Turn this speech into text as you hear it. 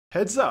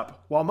Heads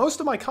up, while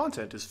most of my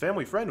content is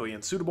family friendly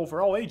and suitable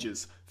for all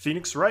ages,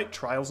 Phoenix Wright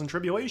Trials and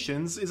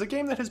Tribulations is a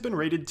game that has been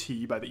rated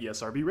T by the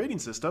ESRB rating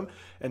system,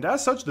 and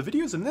as such the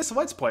videos in this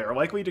Let's Play are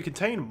likely to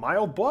contain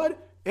mild blood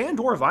and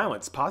or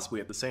violence,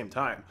 possibly at the same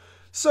time,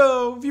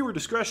 so viewer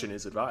discretion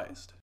is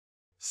advised.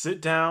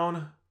 Sit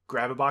down,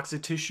 grab a box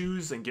of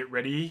tissues, and get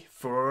ready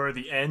for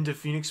the end of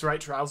Phoenix Wright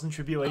Trials and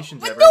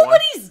Tribulations, but everyone.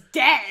 Nobody's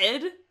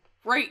dead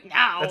right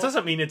now. That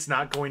doesn't mean it's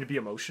not going to be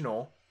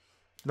emotional.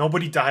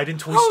 Nobody died in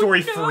Toy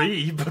Story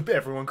 3, but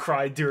everyone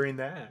cried during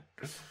that.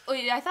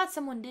 Wait, I thought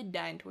someone did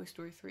die in Toy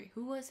Story 3.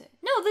 Who was it?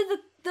 No,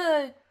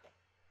 the...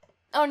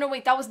 Oh, no,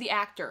 wait, that was the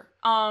actor.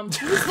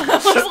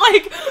 That was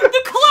like,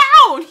 the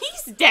clown!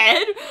 He's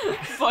dead!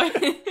 But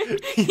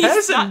he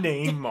has a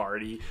name,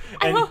 Marty.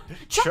 I know.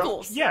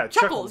 Chuckles. Yeah,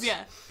 Chuckles,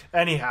 yeah.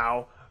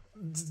 Anyhow,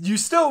 you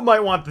still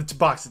might want the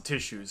box of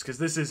tissues, because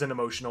this is an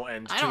emotional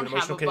end to an emotional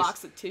case. I don't have a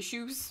box of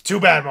tissues. Too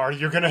bad, Marty.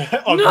 You're gonna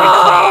ugly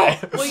cry.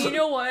 Well, you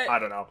know what? I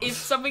don't know. If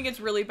something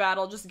gets really bad,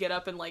 I'll just get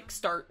up and, like,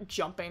 start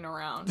jumping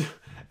around.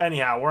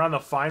 Anyhow, we're on the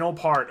final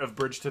part of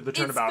Bridge to the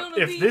Turnabout.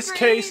 If this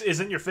case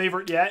isn't your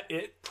favorite yet,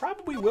 it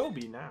probably will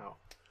be now.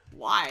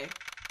 Why?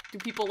 Do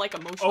people like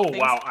emotional things? Oh,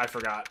 wow, I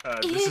forgot.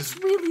 This is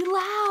really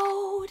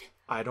loud.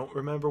 I don't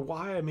remember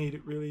why I made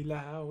it really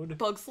loud.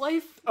 Bug's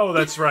Life? Oh,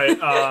 that's right.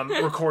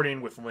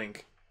 Recording with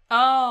Link.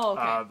 Oh,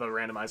 okay. The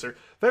randomizer.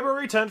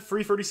 February 10th,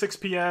 3:36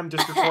 p.m.,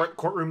 District Court,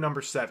 courtroom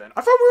number 7.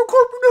 I thought we were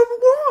courtroom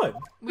number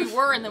 1! We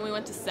were, and then we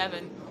went to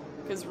 7.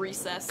 Because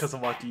recess. Because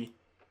of Lucky.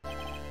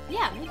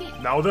 Yeah, maybe.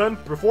 Now then,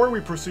 before we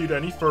proceed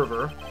any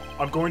further,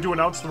 I'm going to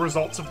announce the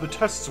results of the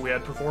tests we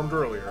had performed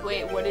earlier.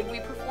 Wait, what did we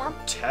perform?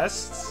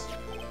 Tests?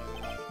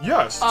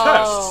 Yes,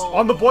 tests!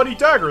 On the bloody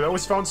dagger that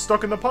was found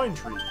stuck in the pine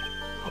tree.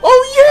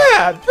 Oh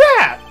yeah,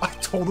 that! I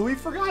totally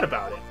forgot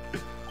about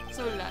it.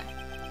 So did I.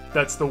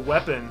 That's the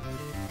weapon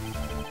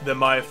that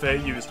Maya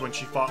Fey used when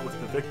she fought with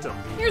the victim.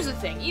 Here's the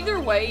thing, either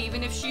way,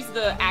 even if she's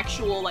the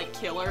actual, like,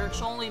 killer,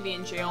 she'll only be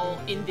in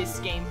jail in this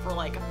game for,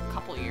 like, a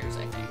couple years,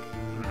 I think.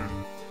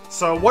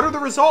 So, what are the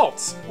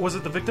results? Was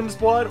it the victim's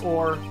blood,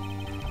 or...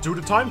 Due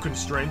to time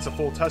constraints, a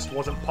full test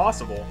wasn't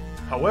possible.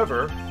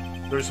 However,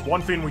 there's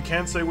one thing we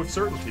can say with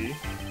certainty.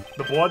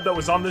 The blood that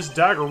was on this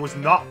dagger was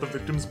not the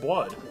victim's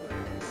blood.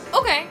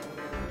 Okay.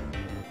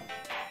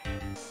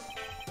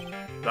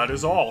 That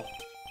is all.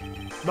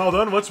 Now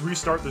then, let's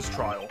restart this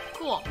trial.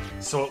 Cool.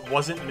 So it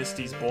wasn't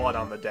Misty's blood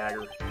on the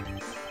dagger.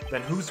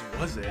 Then whose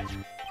was it?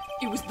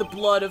 It was the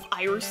blood of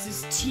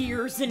Iris's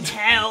tears in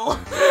hell.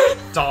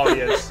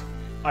 Dahlia's.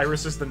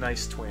 Iris is the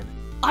nice twin.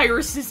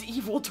 Iris's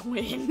evil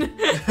twin.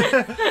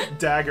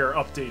 Dagger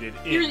updated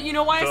in You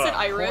know why I said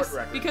Iris?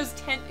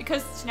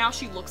 Because now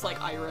she looks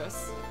like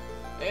Iris.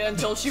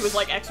 Until she was,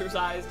 like,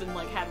 exorcised and,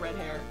 like, had red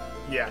hair.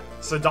 Yeah.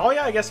 So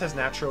Dahlia, I guess, has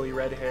naturally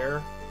red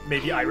hair.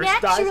 Maybe Iris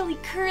dyes. Naturally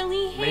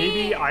curly hair.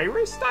 Maybe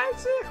Iris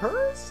dyes it?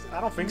 Hers? I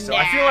don't think so. Nah.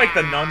 I feel like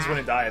the nuns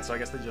wouldn't dye it, so I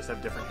guess they just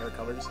have different hair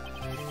colors.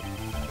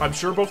 I'm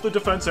sure both the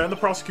defense and the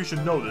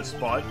prosecution know this,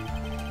 but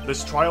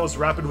this trial is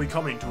rapidly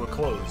coming to a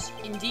close.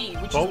 Indeed,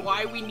 which is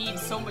why we need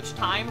so much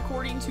time,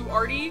 according to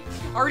Artie.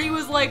 Artie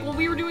was like, when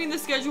we were doing the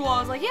schedule, I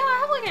was like, yeah, I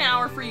have like an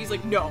hour for you. He's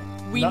like, no,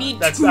 we need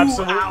 2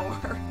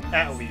 hours.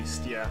 At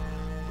least, yeah.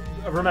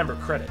 Remember,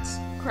 credits.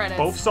 Credits.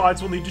 Both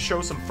sides will need to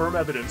show some firm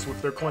evidence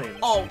with their claims.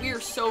 Oh, we are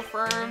so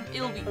firm.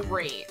 It'll be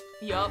great.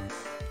 Yup.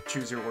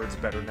 Choose your words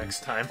better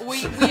next time.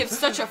 We have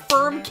such a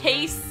firm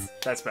case.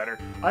 That's better.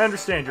 I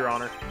understand, Your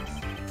Honor.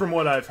 From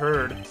what I've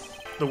heard,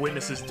 the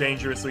witness is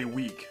dangerously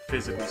weak,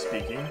 physically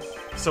speaking.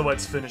 So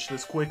let's finish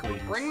this quickly.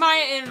 Bring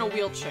Maya in a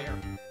wheelchair.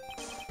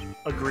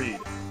 Agreed.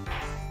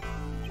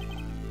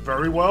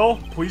 Very well.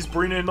 Please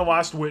bring in the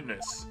last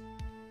witness.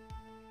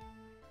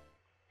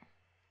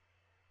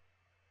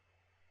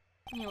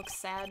 You look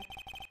sad.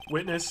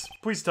 Witness,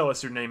 please tell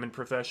us your name and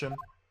profession.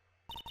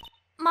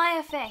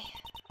 Maya Fey.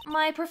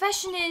 My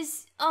profession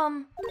is,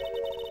 I'm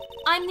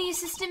the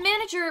assistant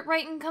manager at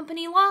Wright &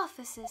 Company law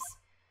offices.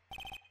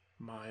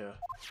 Maya.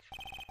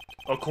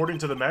 According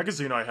to the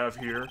magazine I have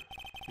here,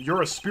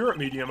 you're a spirit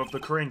medium of the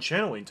Crane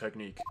channeling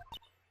technique.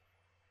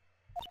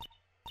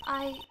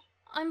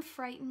 I'm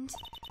frightened.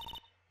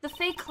 The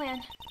Fey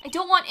clan. I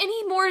don't want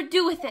any more to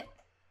do with it.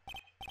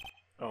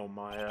 Oh,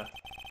 Maya.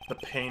 The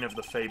pain of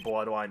the Fey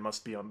bloodline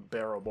must be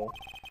unbearable.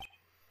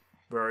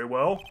 Very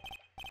well.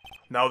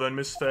 Now then,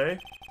 Miss Fey,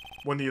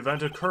 when the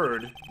event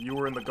occurred, you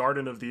were in the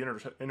garden of the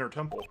inner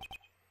temple.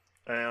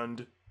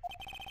 And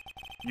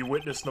you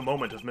witnessed the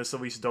moment of Miss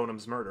Elise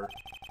Donham's murder.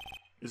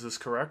 Is this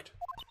correct?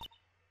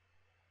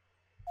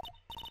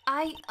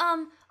 I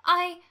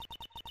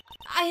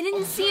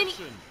didn't see any...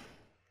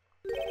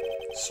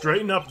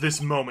 Straighten up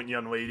this moment,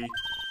 young lady.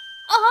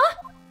 Uh-huh.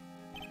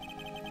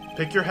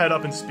 Pick your head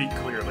up and speak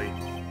clearly.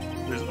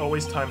 There's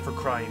always time for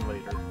crying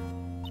later.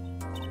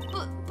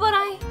 But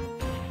I...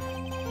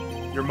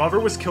 Your mother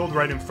was killed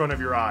right in front of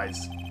your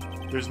eyes.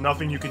 There's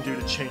nothing you can do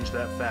to change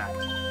that fact.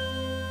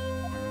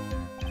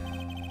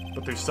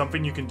 But there's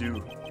something you can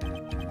do.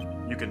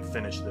 You can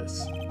finish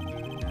this.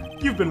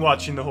 You've been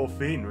watching the whole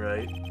thing,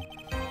 right?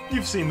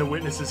 You've seen the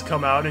witnesses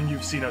come out and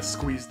you've seen us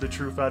squeeze the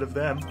truth out of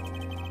them.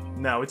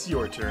 Now it's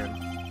your turn.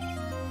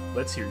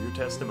 Let's hear your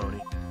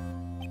testimony.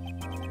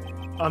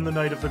 On the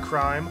night of the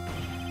crime,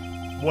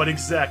 what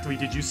exactly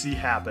did you see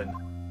happen?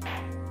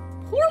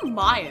 Poor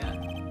Maya.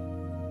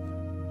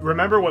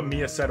 Remember what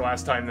Mia said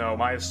last time, though.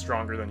 Maya's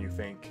stronger than you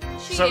think.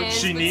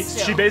 She needs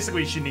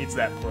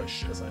that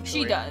push,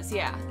 essentially. She does,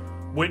 yeah.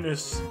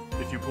 Witness,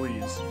 if you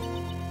please.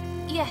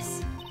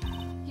 Yes,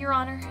 Your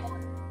Honor.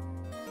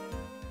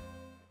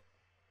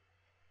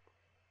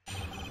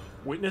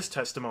 Witness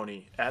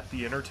testimony at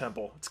the Inner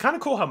Temple. It's kind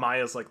of cool how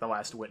Maya's like the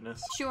last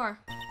witness. Sure.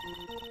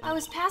 I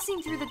was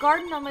passing through the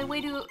garden on my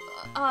way to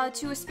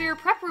a spare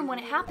prep room when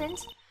it happened.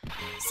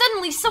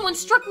 Suddenly, someone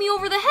struck me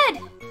over the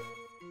head.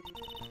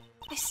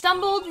 I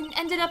stumbled and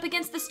ended up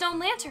against the stone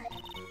lantern.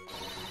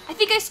 I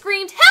think I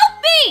screamed,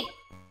 "Help me!"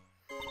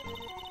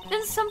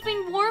 Then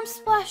something warm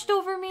splashed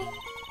over me.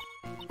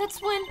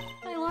 That's when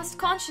I lost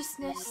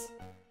consciousness.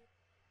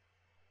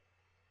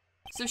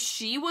 So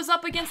she was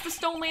up against the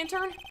stone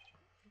lantern?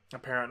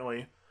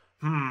 Apparently.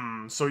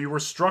 So you were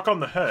struck on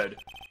the head.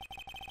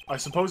 I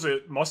suppose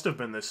it must have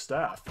been this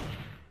staff.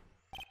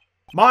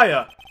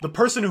 Maya, the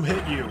person who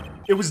hit you.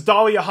 It was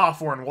Dahlia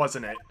Hawthorne,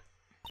 wasn't it?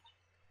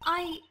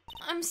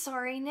 I'm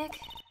sorry, Nick.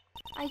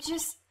 I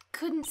just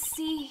couldn't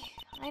see.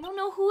 I don't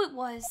know who it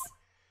was.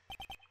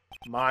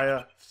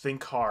 Maya,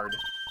 think hard.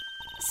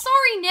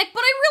 Sorry, Nick,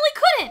 but I really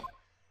couldn't!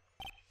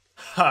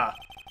 Ha!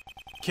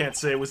 Can't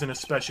say it was an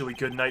especially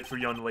good night for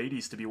young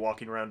ladies to be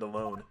walking around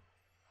alone.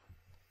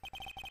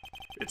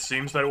 It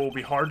seems that it will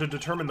be hard to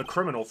determine the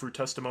criminal through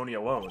testimony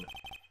alone.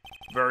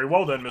 Very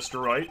well then,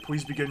 Mr. Wright.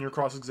 Please begin your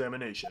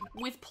cross-examination.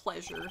 With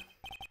pleasure.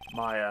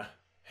 Maya,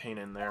 hang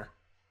in there.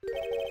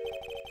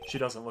 She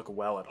doesn't look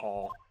well at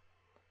all.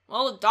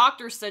 Well, the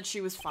doctor said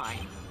she was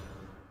fine.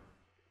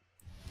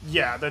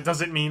 Yeah, that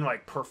doesn't mean,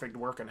 like, perfect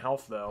work and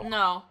health, though.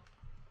 No.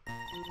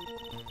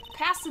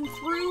 Passing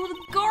through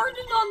the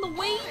garden on the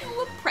way to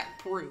a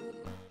prep room.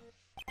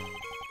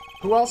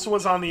 Who else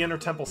was on the Inner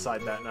Temple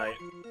side that night?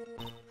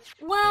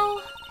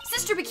 Well,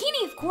 Sister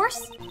Bikini, of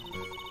course.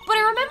 But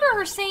I remember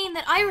her saying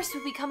that Iris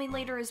would be coming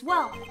later as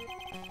well.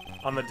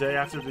 On the day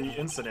after the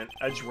incident,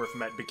 Edgeworth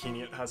met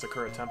Bikini at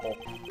Hazakura Temple.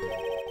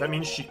 That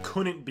means she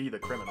couldn't be the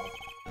criminal.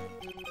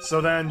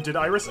 So then, did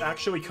Iris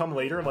actually come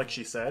later, like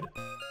she said?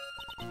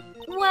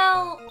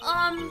 Well,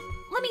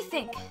 let me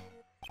think.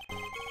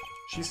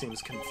 She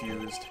seems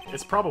confused.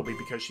 It's probably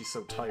because she's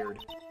so tired.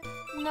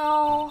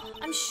 No,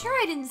 I'm sure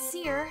I didn't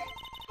see her.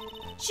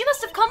 She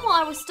must have come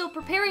while I was still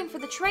preparing for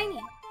the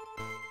training.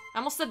 I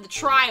almost said the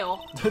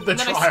trial. The and then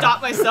trial. I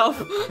stopped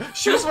myself.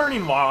 She was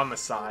learning law on the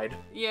side.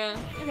 Yeah,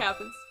 it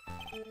happens.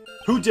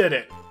 Who did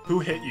it? Who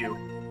hit you?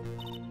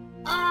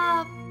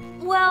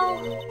 Well,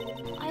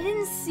 I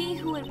didn't see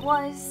who it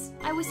was.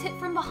 I was hit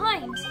from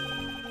behind.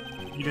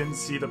 You didn't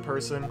see the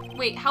person?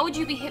 Wait, how would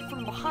you be hit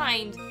from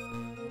behind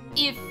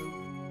if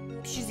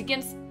she's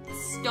against the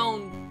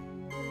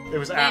stone It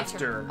was lantern?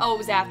 after. Oh, it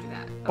was after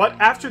that. Okay. But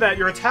after that,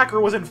 your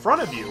attacker was in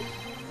front of you.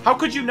 How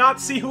could you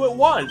not see who it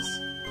was?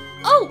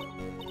 Oh!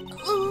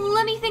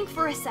 Let me think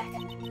for a sec.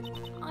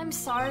 I'm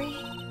sorry.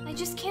 I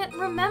just can't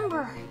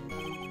remember.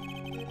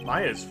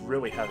 Maya's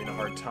really having a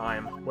hard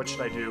time. What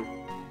should I do?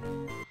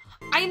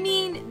 I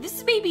mean,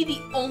 this may be the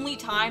only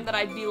time that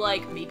I'd be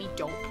like, maybe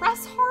don't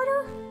press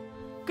harder?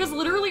 Because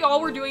literally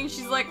all we're doing,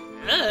 she's like,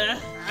 I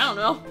don't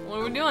know, what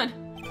are we doing?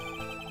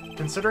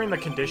 Considering the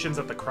conditions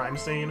at the crime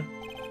scene,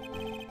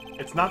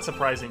 it's not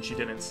surprising she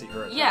didn't see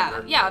her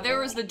attacker. Yeah, there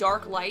was the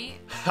dark light.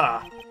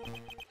 Ha!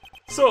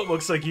 So it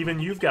looks like even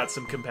you've got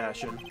some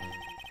compassion.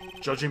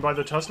 Judging by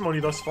the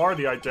testimony thus far,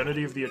 the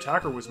identity of the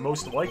attacker was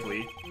most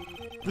likely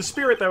the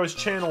spirit that was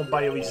channeled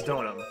by Elise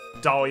Donham,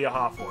 Dahlia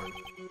Hawthorne.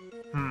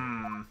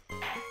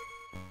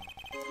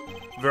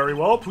 Very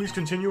well, please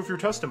continue with your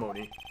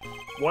testimony.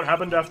 What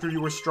happened after you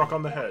were struck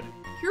on the head?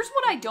 Here's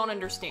what I don't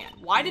understand.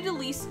 Why did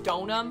Elise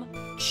Donham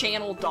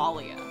channel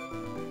Dahlia?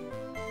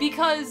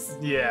 Because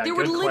there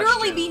would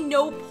literally be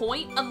no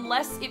point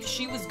unless if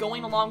she was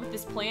going along with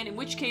this plan, in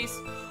which case,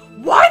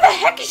 why the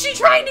heck is she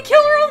trying to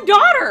kill her own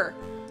daughter?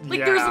 Like,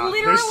 yeah, there's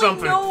literally there's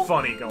something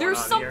funny going on There's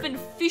here. something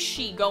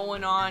fishy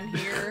going on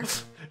here.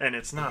 And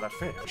it's not a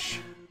fish.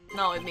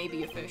 No, it may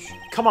be a fish.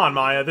 Come on,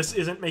 Maya, this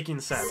isn't making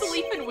sense.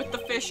 Sleeping with the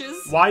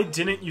fishes. Why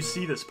didn't you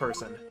see this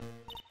person?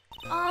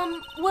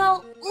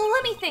 Well,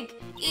 let me think.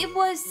 It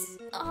was,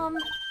 oh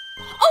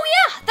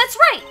yeah, that's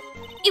right!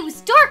 It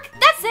was dark,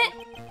 that's it!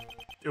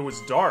 It was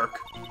dark.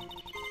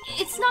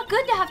 It's not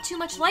good to have too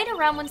much light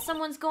around when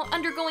someone's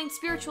undergoing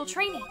spiritual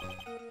training.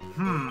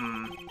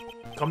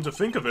 Come to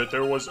think of it,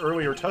 there was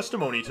earlier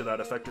testimony to that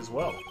effect as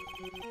well.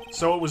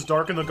 So it was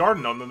dark in the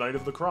garden on the night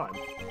of the crime.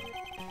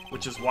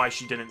 Which is why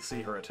she didn't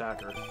see her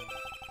attacker.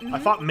 I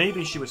thought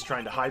maybe she was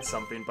trying to hide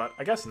something, but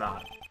I guess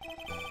not.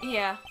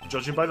 Yeah.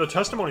 Judging by the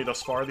testimony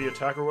thus far, the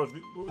attacker of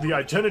the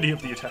identity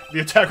of the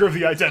attacker of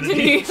the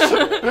identity.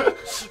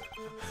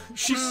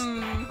 She's...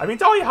 I mean,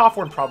 Dahlia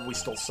Hawthorne probably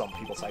stole some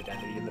people's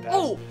identity in the past.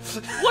 Oh,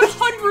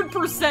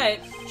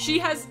 100%. She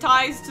has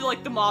ties to,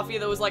 like, the mafia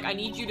that was like, I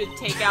need you to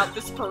take out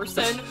this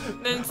person.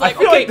 And then it's like,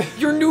 okay,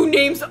 your new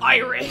name's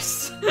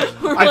Iris.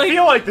 I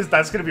feel like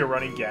that's gonna be a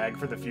running gag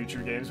for the future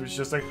games, which is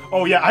just like,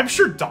 oh yeah, I'm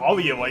sure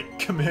Dahlia, like,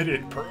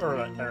 committed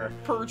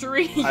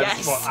perjury?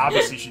 Yes. Well,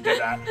 obviously she did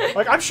that.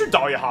 Like, I'm sure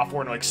Dahlia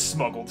Hawthorne, like,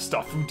 smuggled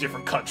stuff from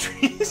different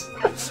countries.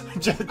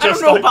 just I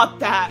don't know about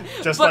that.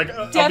 Just like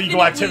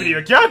illegal activity.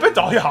 Like, yeah, I bet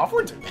Dahlia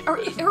Hawthorne did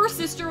that. Her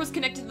sister was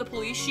connected to the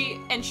police,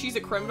 and she's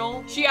a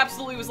criminal. She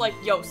absolutely was like,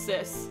 yo,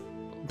 sis,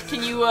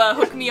 can you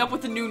hook me up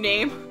with a new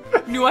name?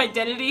 New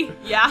identity?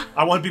 Yeah?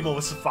 I want to be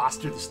Melissa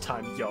Foster this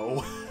time,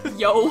 yo.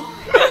 Yo.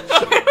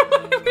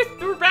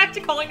 We're back to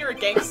calling her a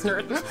gangster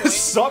at this point.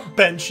 Sup,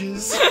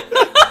 benches.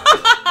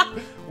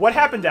 What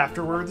happened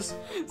afterwards?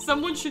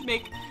 Someone should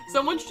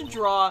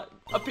draw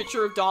a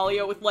picture of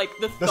Dahlia with, like,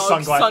 the Yeah,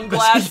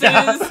 sunglasses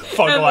and,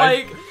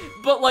 life.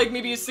 but, like,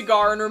 maybe a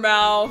cigar in her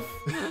mouth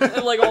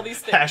and, like, all these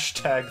things.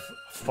 Hashtag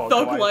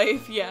thug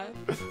life, yeah.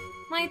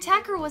 My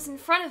attacker was in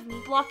front of me,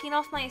 blocking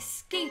off my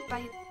escape,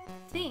 I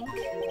think.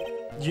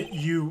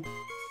 You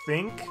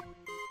think?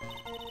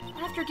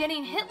 After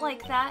getting hit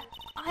like that,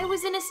 I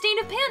was in a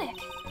state of panic.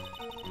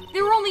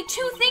 There were only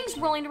two things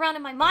rolling around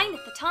in my mind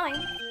at the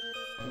time.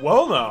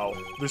 Well now,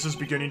 this is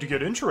beginning to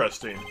get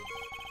interesting.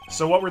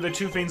 So what were the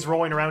two things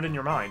rolling around in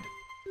your mind?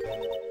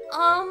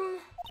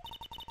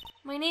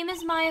 My name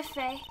is Maya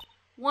Fey.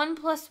 1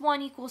 +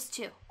 1 =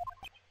 2.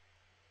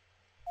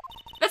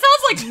 That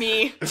sounds like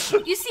me.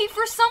 You see,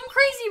 for some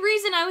crazy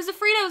reason, I was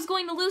afraid I was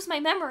going to lose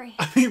my memory.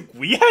 I mean,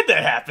 we had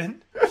that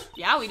happen.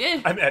 Yeah, we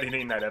did. I'm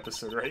editing that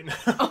episode right now.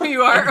 Oh,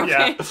 you are? Okay.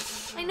 Yeah.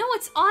 I know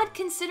it's odd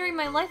considering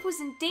my life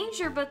was in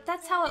danger, but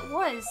that's how it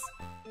was.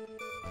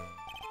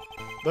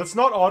 That's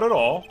not odd at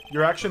all.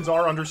 Your actions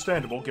are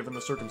understandable given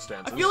the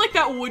circumstances. I feel like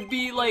that would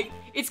be, like,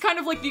 it's kind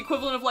of like the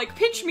equivalent of, like,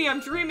 pinch me, I'm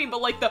dreaming, but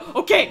like the,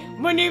 okay,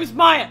 my name's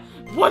Maya,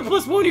 1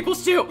 + 1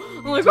 = 2.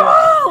 I'm like,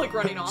 ah! Like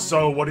running off.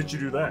 So, what did you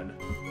do then?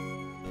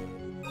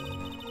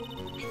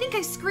 I think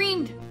I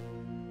screamed.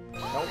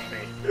 Help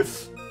me.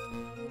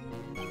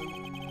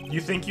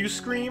 You think you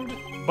screamed,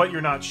 but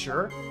you're not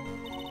sure?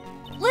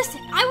 Listen,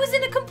 I was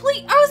a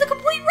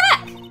complete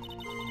wreck!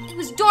 It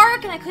was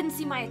dark and I couldn't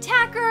see my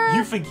attacker.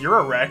 You think you're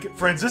a wreck?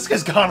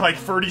 Franziska's gone like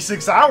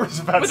 36 hours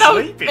without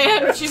sleeping.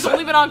 And she's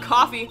only been on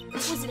coffee.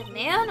 Was it a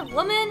man, a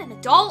woman, an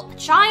adult, a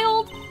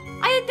child?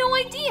 I had no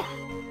idea.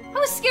 I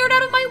was scared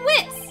out of my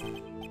wits.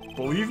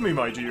 Believe me,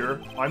 my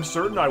dear, I'm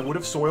certain I would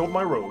have soiled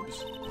my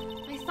robes.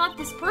 I thought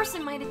this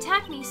person might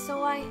attack me,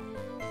 so I...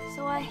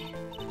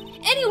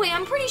 Anyway,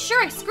 I'm pretty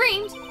sure I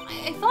screamed.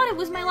 I thought it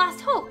was my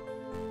last hope.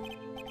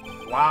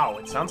 Wow,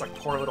 it sounds like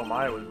poor little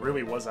Maya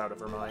really was out of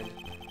her mind.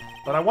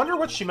 But I wonder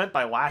what she meant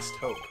by last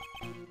hope.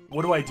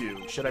 What do I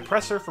do? Should I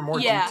press her for more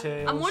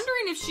details? I'm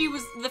wondering if she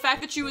was, the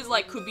fact that she was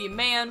like, could be a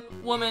man,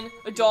 woman,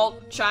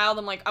 adult, child,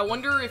 I'm like, I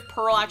wonder if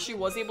Pearl actually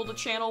was able to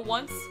channel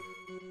once,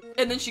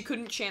 and then she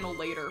couldn't channel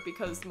later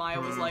because Maya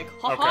was like,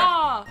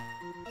 ha-ha!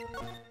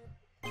 Okay.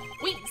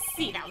 Wait,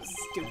 see, that was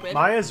stupid.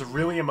 Maya's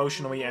really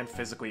emotionally and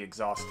physically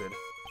exhausted.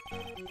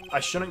 I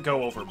shouldn't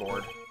go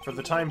overboard. For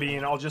the time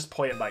being, I'll just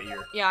play it by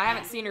ear. Yeah, I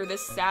haven't seen her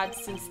this sad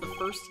since the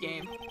first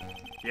game.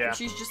 Yeah.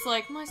 She's just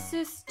like, my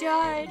sis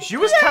died. She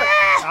was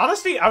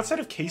honestly, outside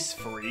of case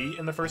 3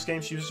 in the first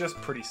game, she was just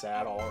pretty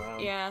sad all around.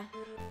 Yeah.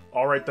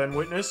 Alright then,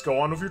 witness, go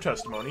on with your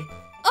testimony.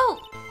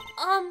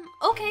 Oh,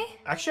 okay.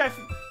 Actually,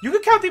 you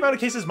could count the amount of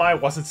cases Maya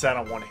wasn't sad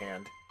on one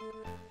hand.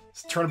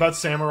 Turnabout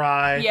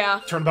Samurai. Yeah.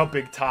 Turnabout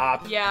Big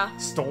Top. Yeah.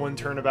 Stolen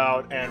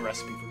Turnabout, and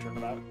Recipe for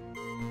Turnabout.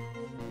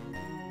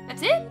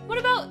 That's it? What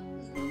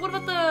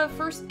about the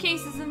first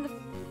cases in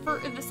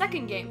the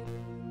second game?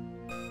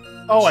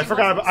 Oh, I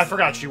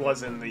forgot she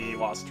was in the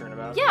Lost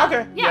Turnabout. Yeah.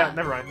 Okay. Yeah.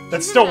 Never mind.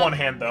 That's still one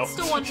hand though.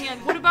 Still one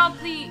hand. What about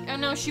the? Oh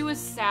no, she was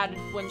sad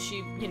when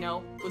she,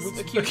 was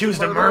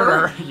accused of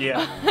murder.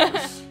 Yeah.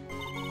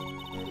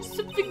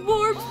 Something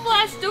more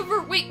splashed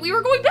over. Wait, we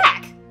were going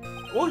back.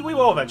 Well, we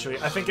will eventually.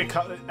 I think it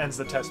ends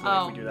the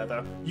testimony if we do that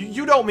though.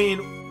 You don't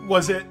mean,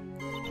 was it?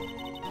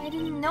 I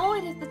didn't know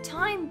it at the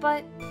time,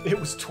 but it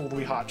was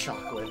totally hot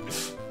chocolate.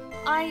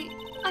 I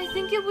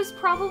think it was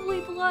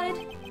probably blood.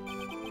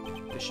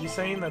 Is she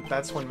saying that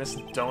that's when Miss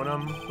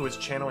Donham, who is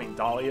channeling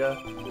Dahlia,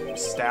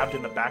 was stabbed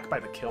in the back by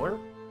the killer?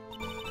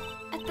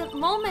 At the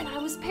moment, I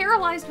was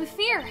paralyzed with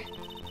fear.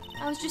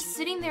 I was just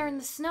sitting there in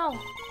the snow.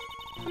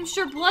 I'm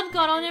sure blood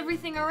got on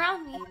everything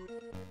around me.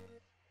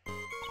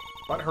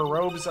 But her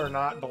robes are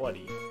not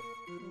bloody.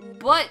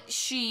 But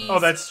she... Oh,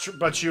 that's true.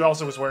 But she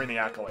also was wearing the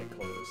Acolyte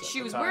clothes.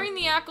 She was wearing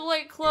the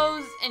Acolyte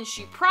clothes, and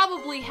she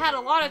probably had a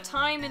lot of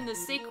time in the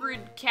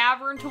sacred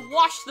cavern to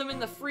wash them in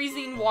the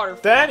freezing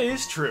waterfall. That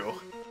is true.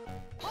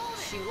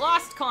 She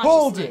lost consciousness.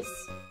 Hold it!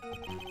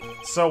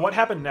 So what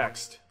happened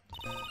next?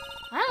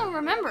 I don't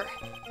remember.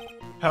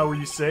 How were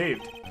you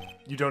saved?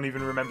 You don't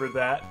even remember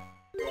that?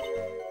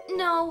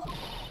 No.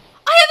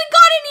 I haven't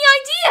got any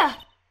idea!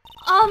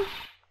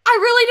 I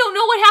really don't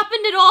know what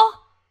happened at all.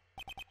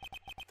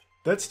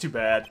 That's too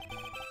bad.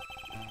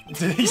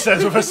 He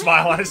says with a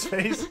smile on his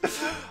face.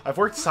 I've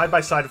worked side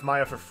by side with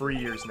Maya for 3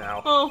 years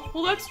now. Oh,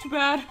 well that's too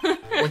bad.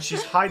 When she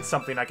hides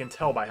something, I can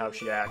tell by how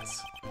she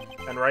acts.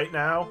 And right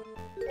now,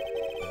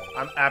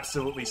 I'm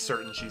absolutely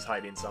certain she's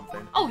hiding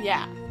something. Oh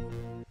yeah.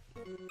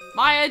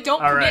 Maya, don't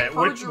commit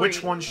perjury.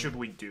 Which one should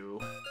we do?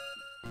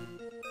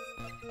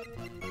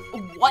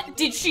 What?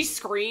 Did she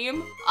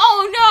scream?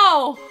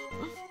 Oh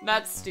no!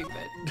 That's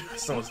stupid.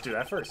 So let's do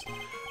that first.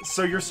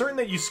 So you're certain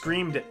that you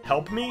screamed,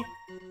 "Help me"?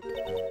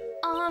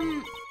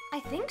 I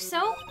think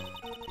so.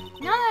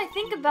 Now that I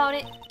think about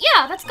it,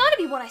 yeah, that's gotta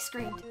be what I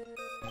screamed.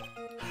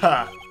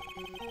 Ha!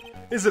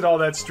 Is it all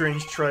that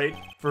strange trait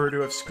for her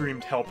to have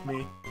screamed, "Help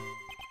me"?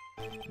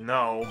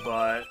 No,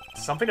 but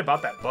something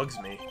about that bugs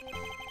me.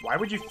 Why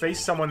would you face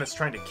someone that's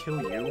trying to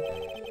kill you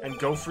and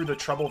go through the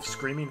trouble of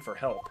screaming for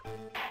help?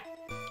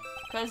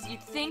 Because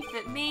you'd think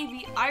that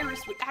maybe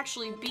Iris would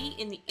actually be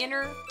in the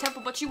inner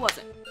temple, but she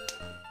wasn't.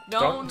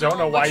 Don't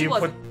know why you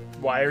put.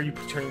 Why are you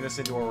turning this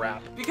into a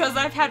rap? Because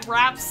I've had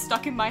raps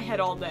stuck in my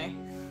head all day.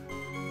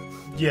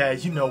 Yeah,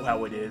 you know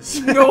how it is.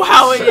 You know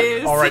how it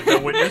is. All right,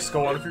 then, witness,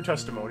 go on with your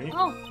testimony.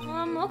 Oh,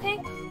 okay.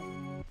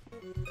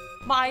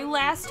 My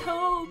last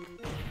hope.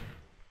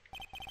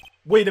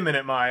 Wait a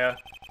minute, Maya.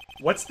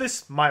 What's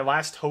this "my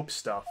last hope"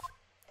 stuff?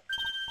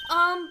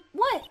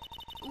 What?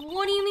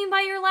 What do you mean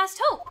by your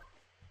last hope?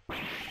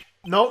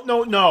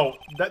 No.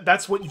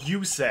 That's what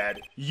you said.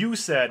 You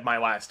said "my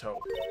last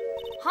hope."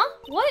 Huh?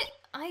 What?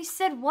 I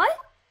said what?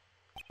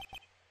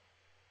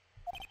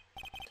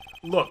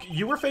 Look,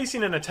 you were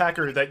facing an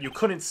attacker that you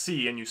couldn't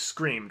see and you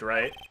screamed,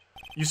 right?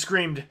 You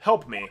screamed,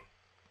 "Help me."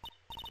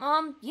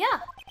 Yeah.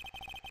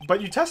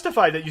 But you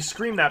testified that you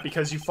screamed that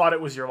because you thought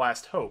it was your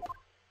last hope.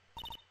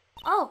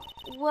 Oh,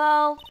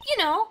 well,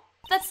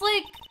 that's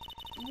like,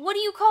 what do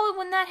you call it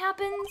when that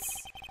happens?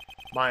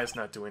 Maya's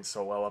not doing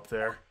so well up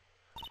there.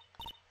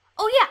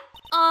 Oh yeah,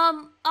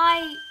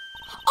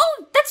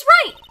 oh, that's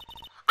right!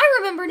 I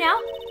remember now.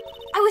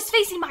 I was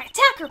facing my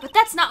attacker, but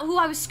that's not who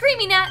I was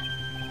screaming at.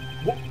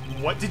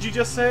 What did you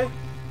just say?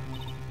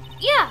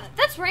 Yeah,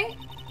 that's right.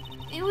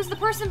 It was the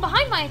person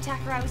behind my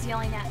attacker I was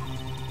yelling at.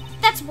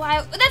 That's who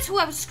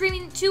I was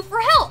screaming to for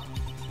help.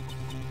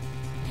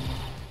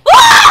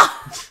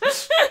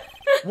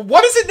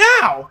 What is it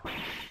now?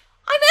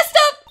 I messed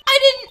up. I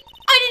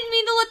didn't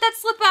mean to let that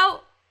slip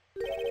out.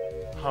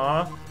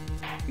 Huh?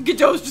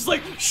 Godot's just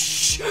like,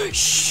 shh.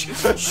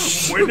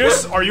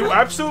 Witness, are you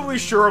absolutely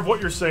sure of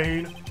what you're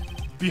saying?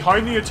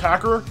 Behind the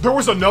attacker, there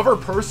was another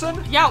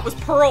person? Yeah, it was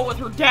Pearl with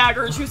her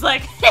dagger, and she was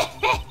like,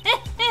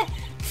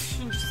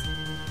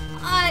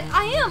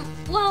 I am.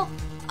 Well,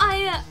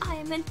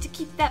 I meant to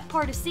keep that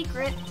part a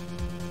secret.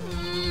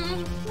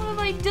 What have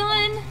I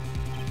done?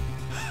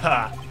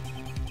 Ha!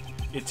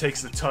 It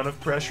takes a ton of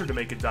pressure to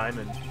make a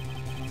diamond.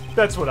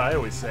 That's what I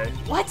always say.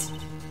 What?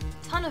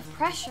 Ton of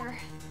pressure.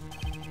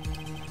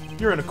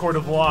 You're in a court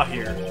of law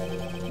here.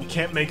 You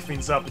can't make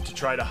things up to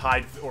try to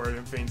hide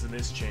things in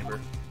this chamber.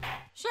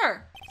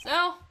 Sure.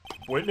 So?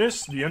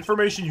 Witness, the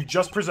information you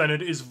just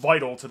presented is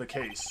vital to the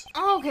case.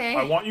 Okay.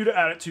 I want you to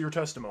add it to your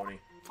testimony.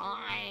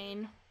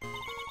 Fine.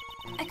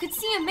 I could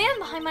see a man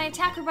behind my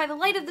attacker by the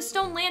light of the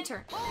stone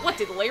lantern. What,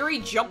 did Larry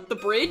jump the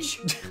bridge?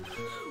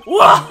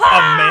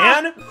 A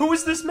man? Who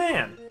is this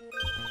man?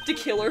 The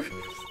killer.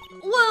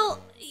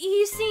 Well,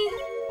 you see,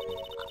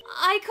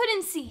 I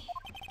couldn't see.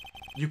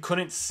 You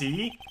couldn't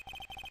see?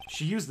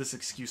 She used this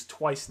excuse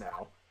twice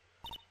now.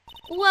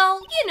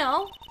 Well,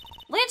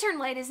 lantern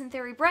light isn't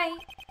very bright.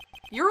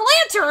 Your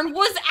lantern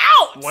was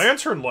out!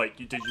 Lantern light,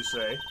 did you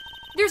say?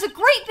 There's a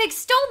great big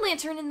stone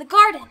lantern in the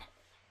garden.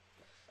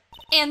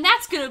 And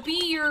that's gonna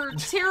be your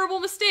terrible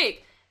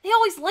mistake. They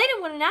always light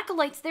it when an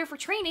acolyte's there for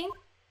training.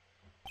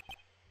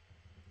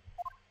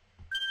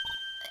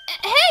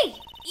 Hey!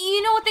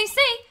 You know what they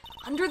say?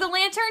 Under the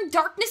lantern,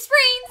 darkness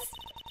reigns.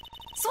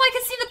 So I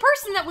could see the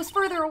person that was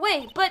further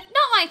away, but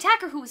not my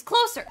attacker who was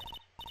closer.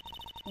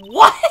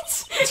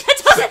 What?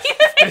 That doesn't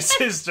even make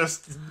sense.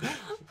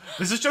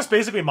 This is just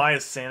basically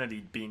Maya's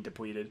sanity being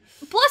depleted.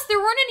 Plus, there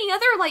weren't any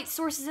other light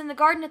sources in the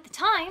garden at the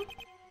time.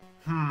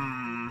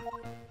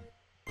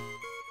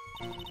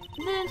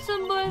 Then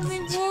somebody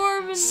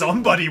warm.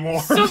 Somebody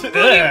warm.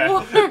 Somebody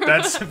warm.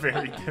 That's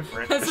very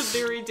different. That's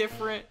very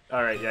different.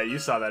 All right, yeah, you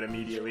saw that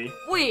immediately.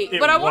 Wait,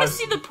 but I want to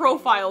see the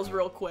profiles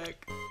real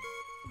quick.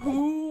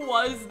 Who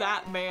was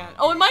that man?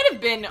 Oh, it might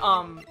have been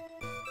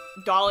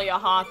Dahlia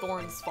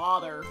Hawthorne's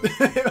father.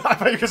 I thought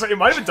you were gonna say it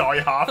might have been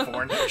Dahlia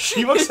Hawthorne.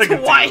 She looks like a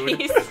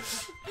dude.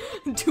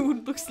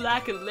 Dude looks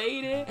like a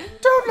lady.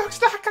 Dude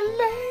looks like a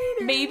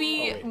lady.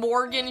 Maybe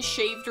Morgan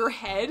shaved her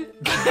head,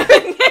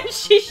 and then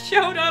she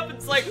showed up.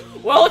 It's like,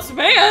 well, it's a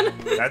man.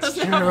 That's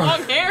doesn't true. have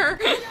long hair.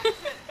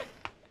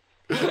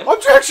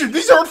 Objection!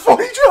 These aren't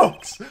funny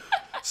jokes.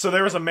 So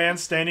there was a man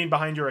standing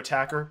behind your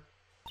attacker.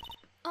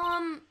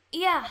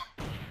 Yeah.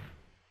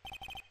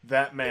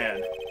 That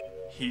man,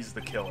 he's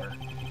the killer.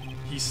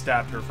 He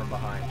stabbed her from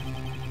behind.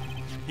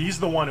 He's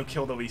the one who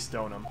killed Elise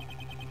Donham,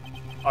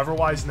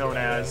 otherwise known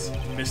as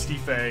Misty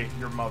Faye,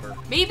 your mother.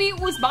 Maybe it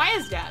was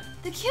Maya's dad.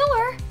 The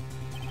killer?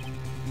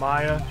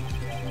 Maya,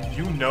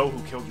 You know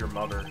who killed your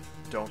mother,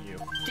 don't you?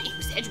 It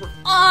was Edgeworth.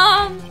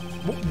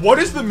 What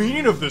is the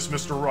meaning of this,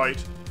 Mr.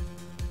 Wright?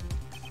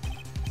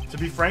 To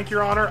be frank,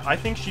 Your Honor, I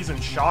think she's in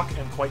shock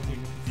and quite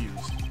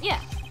confused.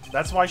 Yeah.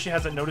 That's why she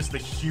hasn't noticed the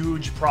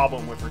huge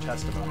problem with her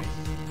testimony.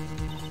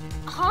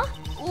 Huh?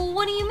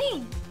 What do you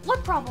mean?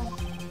 What problem?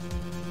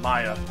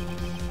 Maya,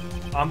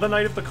 on the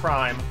night of the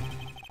crime,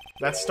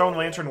 that stone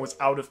lantern was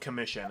out of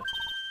commission.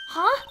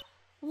 Huh?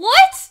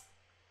 What?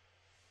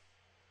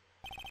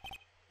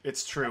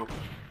 It's true.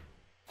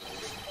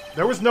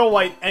 There was no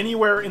light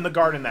anywhere in the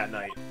garden that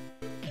night.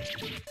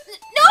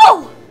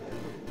 No!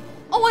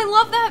 Oh, I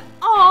love that.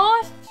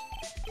 Aw.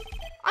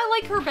 I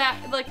like her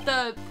back, like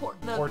the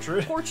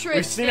Portrait? portrait.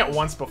 We've seen it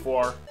once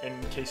before, in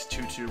case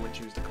 2-2 when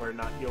she was declared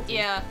not guilty.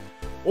 Yeah.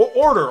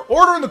 Order!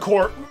 Order in the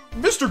court!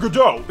 Mr.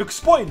 Godot,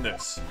 explain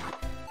this!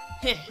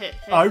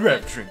 I'd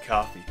rather drink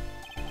coffee.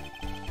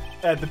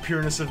 Add the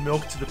pureness of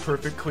milk to the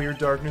perfect clear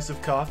darkness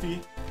of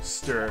coffee.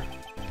 Stir.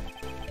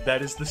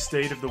 That is the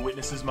state of the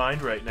witness's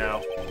mind right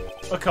now.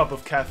 A cup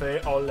of cafe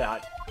au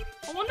lait.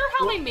 I wonder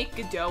how they make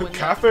Godot in the...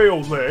 Cafe au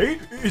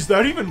lait? Is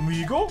that even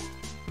legal?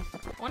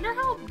 I wonder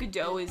how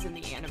Godot is in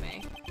the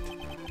anime.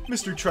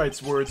 Mr.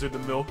 Trite's words are the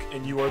milk,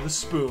 and you are the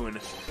spoon,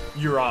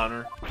 Your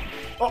Honor.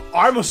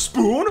 I'm a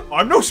spoon?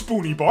 I'm no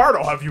spoony bard,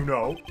 I'll have you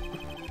know.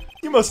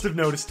 You must have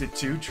noticed it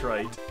too,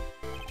 Trite.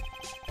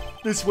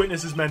 This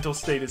witness's mental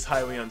state is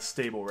highly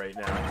unstable right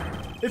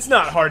now. It's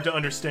not hard to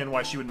understand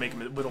why she would make a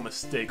little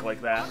mistake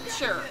like that.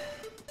 Sure.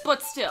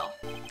 But still.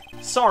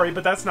 Sorry,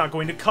 but that's not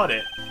going to cut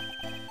it.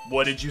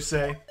 What did you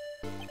say?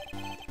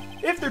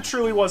 If there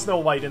truly was no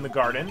light in the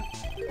garden,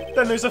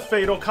 then there's a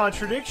fatal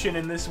contradiction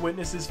in this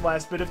witness's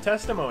last bit of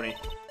testimony.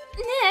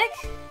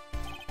 Nick?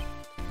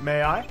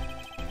 May I?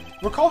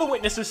 Recall the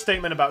witness's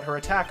statement about her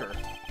attacker.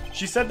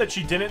 She said that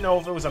she didn't know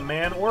if it was a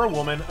man or a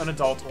woman, an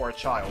adult or a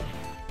child.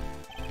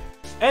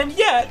 And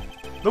yet,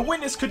 the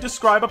witness could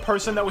describe a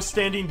person that was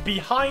standing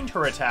behind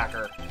her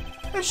attacker,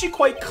 and she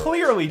quite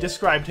clearly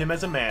described him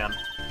as a man.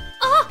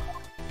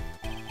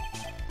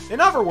 In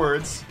other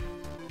words,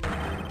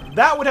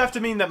 that would have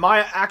to mean that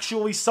Maya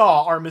actually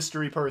saw our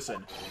mystery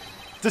person,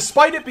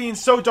 despite it being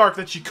so dark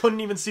that she couldn't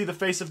even see the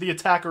face of the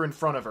attacker in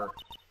front of her.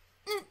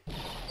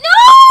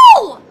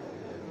 No!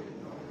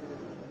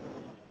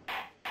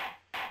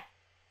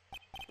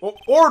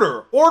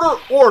 Order!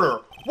 Order! Order!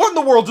 What in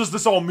the world does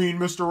this all mean,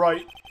 Mr.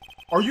 Wright?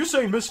 Are you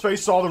saying Miss Faye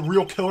saw the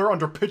real killer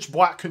under pitch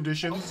black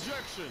conditions?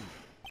 Objection!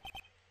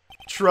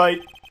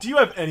 Trite, do you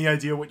have any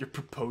idea what you're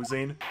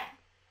proposing?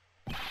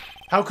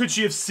 How could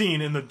she have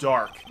seen in the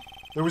dark?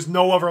 There was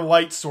no other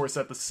light source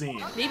at the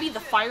scene. Maybe the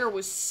fire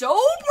was so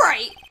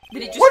bright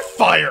that it just... What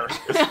fire?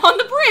 on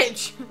the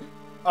bridge!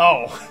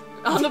 Oh.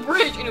 On the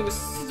bridge, and it was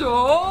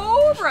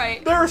so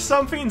bright. There are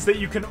some things that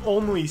you can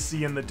only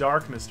see in the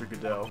dark, Mr.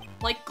 Godot.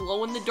 Like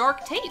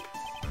glow-in-the-dark tape.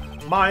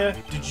 Maya,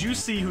 did you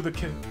see who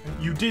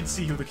you did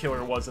see who the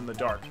killer was in the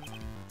dark.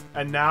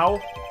 And now,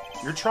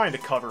 you're trying to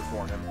cover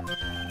for him.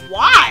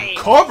 Why?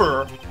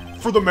 Cover?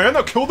 For the man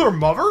that killed their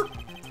mother?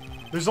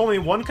 There's only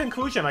one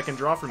conclusion I can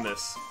draw from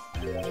this.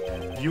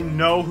 You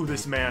know who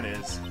this man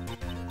is.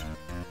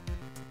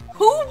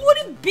 Who would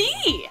it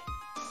be?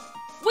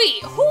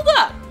 Wait, hold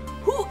up.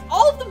 Who?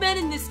 All of the men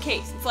in this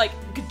case. It's like,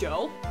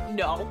 Godot?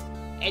 No.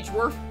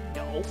 Edgeworth?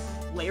 No.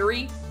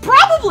 Larry?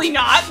 Probably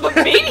not, but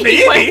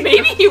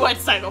maybe he went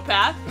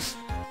psychopath.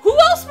 Who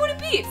else would it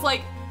be? It's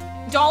like,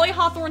 Dolly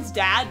Hawthorne's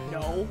dad?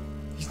 No.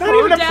 He's not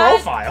even a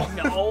profile.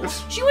 No.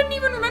 She wouldn't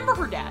even remember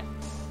her dad.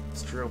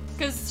 It's true.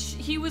 Because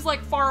he was,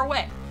 like, far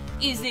away.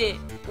 Is it,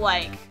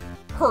 like,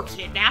 her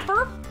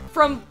kidnapper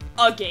from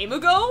a game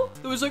ago?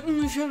 It was like,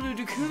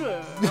 the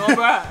killer. All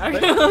right.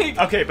 Like,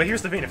 okay, but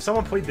here's the thing. If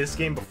someone played this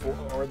game before,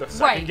 or the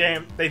second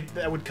game,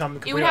 that would come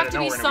it would have to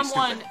be nowhere,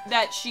 someone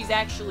that she's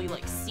actually,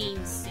 like, seen.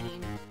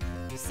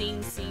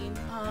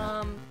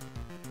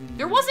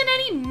 There wasn't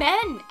any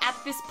men at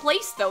this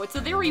place, though. It's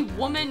a very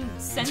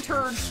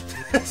woman-centered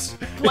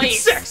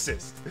place. It's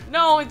sexist.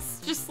 No,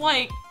 it's just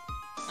like,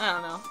 I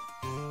don't know.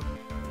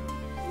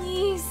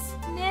 Please,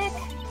 Nick.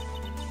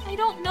 I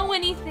don't know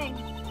anything.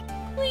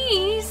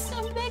 Please,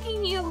 I'm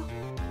begging you.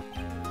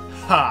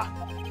 Ha!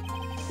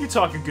 You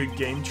talk a good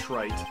game,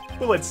 Trite.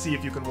 But let's see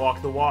if you can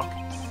walk the walk.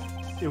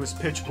 It was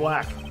pitch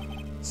black.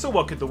 So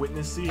what could the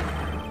witness see?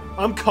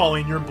 I'm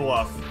calling your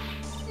bluff.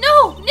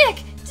 No,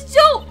 Nick!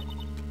 Don't!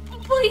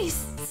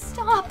 Please,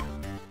 stop.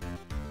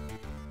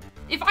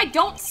 If I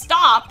don't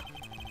stop,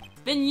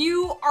 then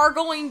you are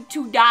going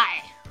to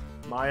die.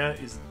 Maya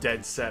is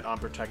dead set on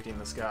protecting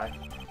this guy.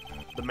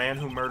 The man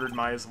who murdered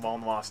Maya's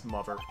long-lost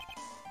mother.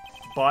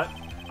 But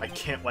I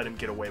can't let him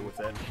get away with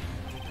it.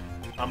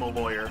 I'm a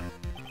lawyer,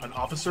 an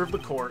officer of the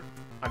court.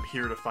 I'm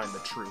here to find the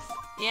truth.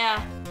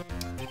 Yeah.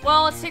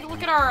 Well, let's take a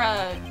look at our,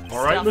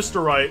 All right,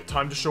 Mr. Wright,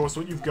 time to show us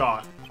what you've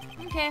got.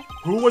 Okay.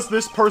 Who was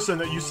this person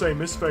that you say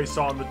Miss Faye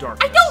saw in the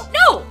darkness? I don't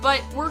know,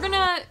 but we're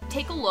gonna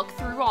take a look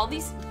through all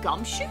these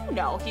Gumshoe?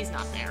 No, he's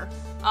not there.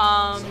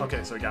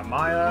 Okay, so we got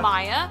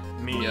Maya,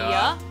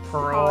 Mia,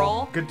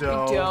 Pearl,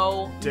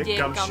 Godot, Dick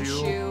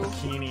Gumshoe,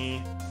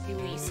 Bikini,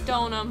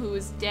 Stoneham, who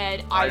is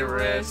dead,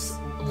 Iris,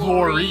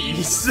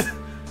 Maurice,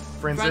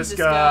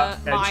 Franziska,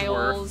 Edgeworth,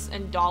 Miles,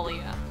 and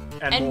Dahlia.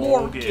 and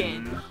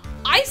Morgan.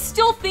 I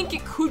still think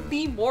it could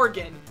be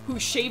Morgan who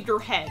shaved her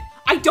head.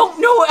 I don't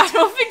know. I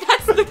don't think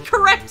that's the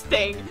correct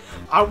thing.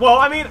 Well,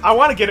 I mean, I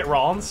want to get it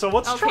wrong, so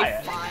let's try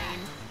it. Fine.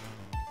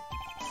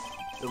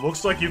 It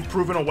looks like you've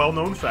proven a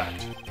well-known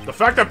fact. The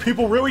fact that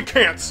people really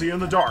can't see in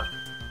the dark.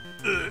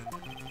 Ugh.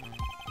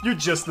 You're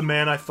just the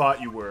man I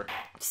thought you were.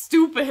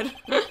 Stupid.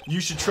 You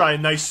should try a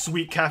nice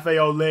sweet cafe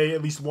au lait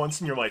at least once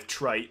in your life,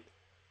 trite.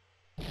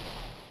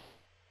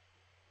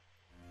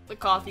 The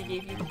coffee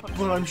gave you the punch.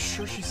 But I'm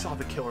sure she saw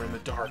the killer in the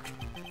dark.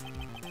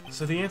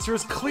 So the answer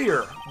is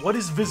clear. What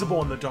is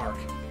visible in the dark?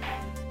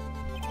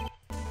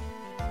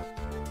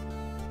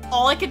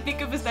 All I can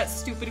think of is that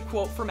stupid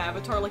quote from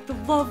Avatar, like, the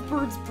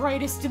lovebird's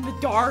brightest in the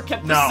dark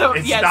episode. No,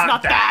 it's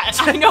not that.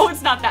 I know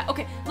it's not that.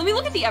 Okay, let me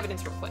look at the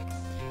evidence real quick.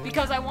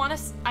 Because I wanna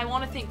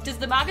think, does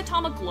the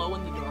Magatama glow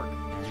in the dark?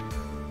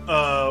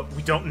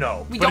 We don't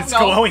know. We but don't it's know.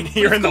 glowing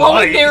here It's in the glowing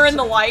light. there in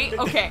the light?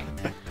 Okay.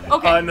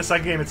 Okay. In the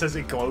second game, it says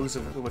it glows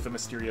with a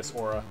mysterious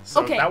aura.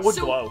 So Okay, that would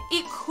so glow.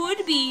 it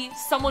could be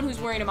someone who's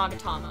wearing a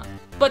Magatama,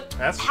 but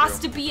That's has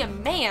true. to be a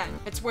man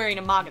that's wearing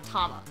a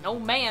Magatama. No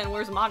man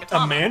wears a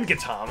Magatama. A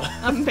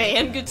man-gatama. A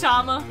man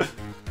Gatama.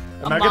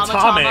 A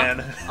Magatama-man.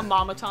 A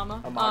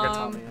Mamatama. A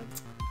Magatama-man.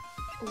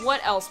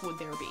 What else would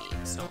there be?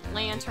 Stone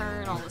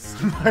Lantern, all this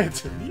stuff. My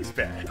Denise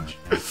badge.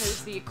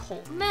 There's the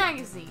Occult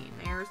Magazine.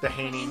 There's The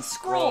Hanging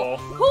Scroll.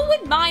 Who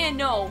would Maya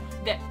know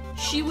that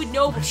she would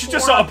know before? She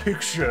just saw a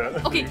picture.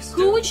 Okay,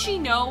 who would she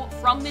know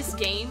from this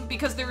game?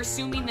 Because they're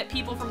assuming that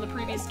people from the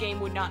previous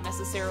game would not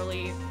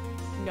necessarily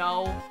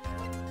know.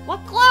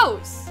 What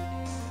glows?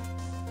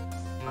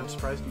 I'm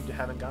surprised you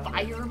haven't gotten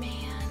it. Fireman.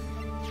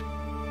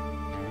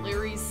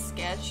 Larry's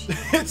sketch.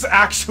 It's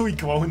actually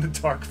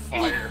glow-in-the-dark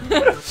fire.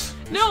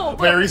 No,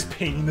 but Larry's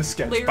painting the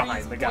sketch Larry's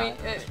behind the guy.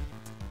 point-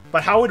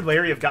 But how would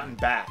Larry have gotten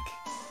back?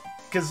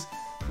 Because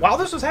while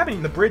this was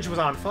happening, the bridge was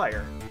on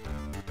fire.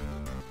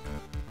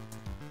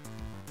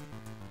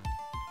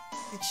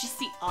 Did she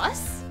see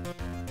us?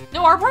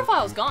 No, our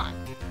profile's gone.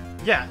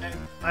 Yeah,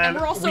 And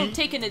we're also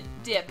taking a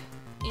dip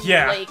in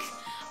Yeah. the lake.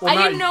 Well, I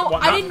not- didn't know. well,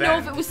 I not didn't know then.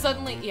 if it was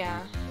suddenly. Yeah.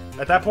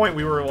 At that point,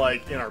 we were,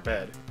 like, in our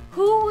bed.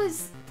 Who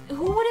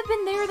would have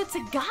been there? That's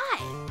a guy.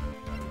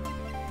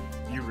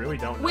 You really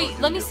don't know. Wait,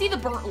 do let me you? see the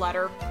burnt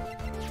letter.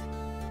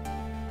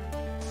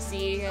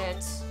 See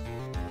it.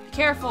 Be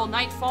careful.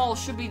 Nightfall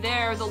should be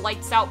there. The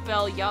lights out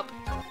bell. Yup.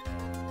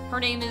 Her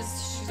name is.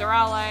 She's our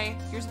ally.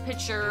 Here's a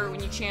picture when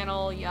you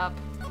channel. Yup.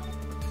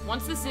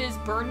 Once this is,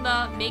 burn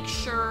the. Make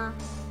sure.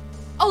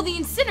 Oh, the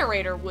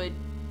incinerator would.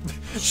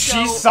 She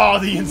So- saw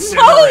the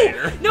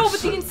incinerator. No,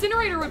 but the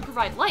incinerator would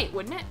provide light,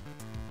 wouldn't it?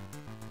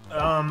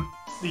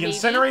 The Maybe.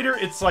 incinerator,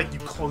 it's like you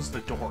close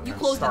the door. And You then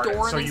close the start it,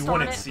 door and so then you start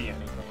wouldn't it? see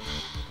anything.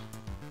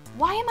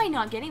 Why am I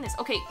not getting this?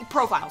 Okay,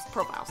 profiles.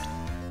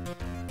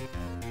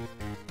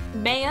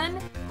 Man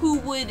who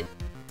would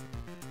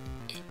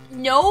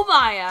know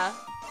Maya,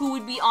 who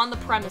would be on the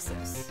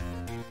premises.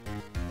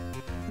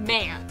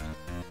 Man.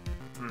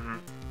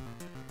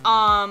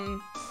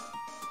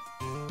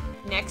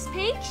 Next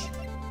page?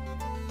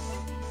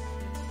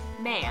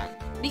 Man.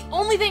 The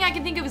only thing I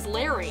can think of is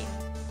Larry.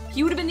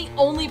 He would have been the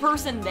only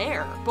person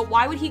there. But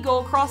why would he go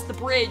across the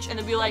bridge and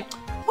then be like,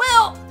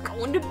 well,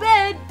 going to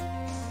bed?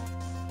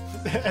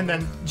 And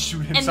then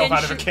shoot himself then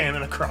out of a shoot-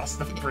 cannon across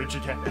the bridge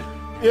again.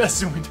 Yeah,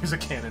 assuming there's a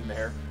cannon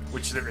there,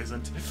 which there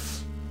isn't.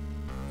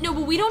 No,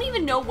 but we don't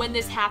even know when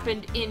this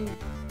happened in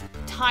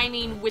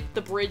timing with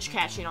the bridge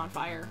catching on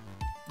fire.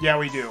 Yeah,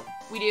 we do.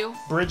 We do?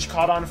 Bridge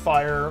caught on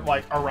fire,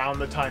 like, around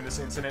the time this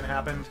incident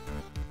happened.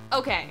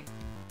 Okay.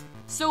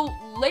 So,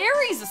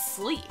 Larry's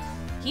asleep.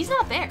 He's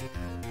not there.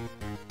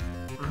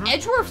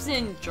 Edgeworth's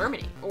in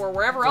Germany, or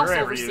wherever else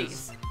Wherever he overseas.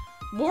 is.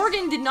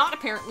 Morgan did not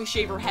apparently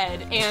shave her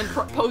head and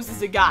pose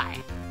as a guy.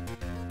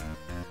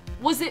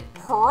 Was it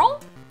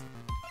Pearl?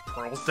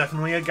 Pearl's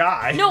definitely a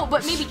guy. No,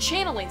 but maybe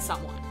channeling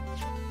someone.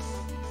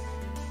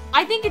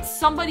 I think it's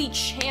somebody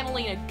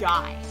channeling a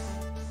guy.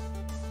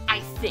 I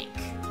think.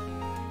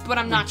 But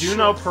I'm not We do sure.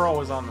 know Pearl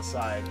was on the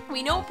side.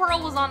 We know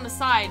Pearl was on the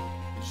side.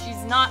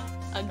 She's not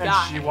a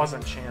guy. And she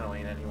wasn't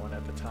channeling anyone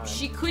at the time.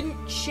 She couldn't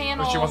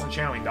channel. But she wasn't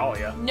channeling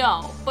Dahlia.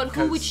 No, but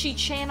who would Because- she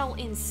channel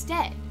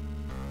instead?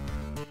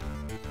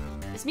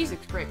 This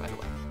music's great, by the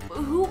way.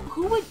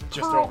 Who would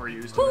Just Pearl?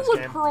 overused in Who this would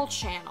game. Pearl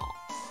channel?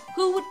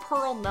 Who would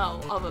Pearl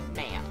know of a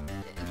man?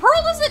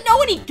 Pearl doesn't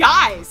know any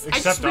guys. I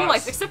just Except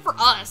realized, us. except for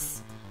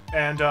us.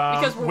 And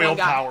Because we're Will one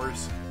guy.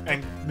 Powers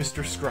and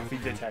Mr.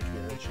 Scruffy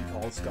Detective, that she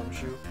calls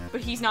Gumshoe.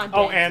 But he's not dead.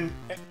 Oh, and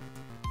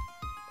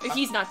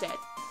he's not dead.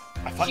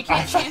 I She thought, can't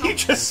I thought channel. you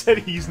just said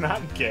he's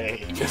not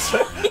gay,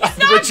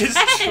 not which is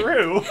dead.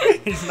 true.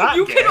 He's not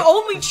You gay. can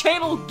only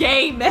channel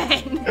gay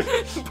men,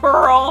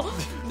 Pearl.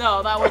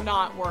 No, that would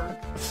not work.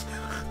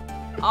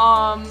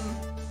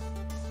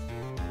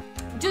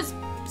 Does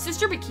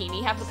Sister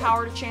Bikini have the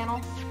power to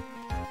channel?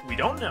 We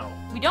don't know.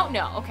 We don't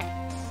know.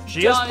 Okay.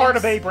 She is part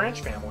of Does- a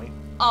branch family.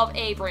 Of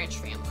a branch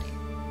family.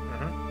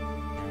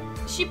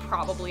 Mhm. She she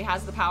probably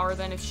has the power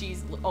then if she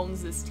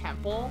owns this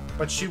temple.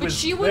 But she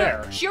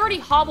there. She already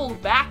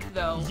hobbled back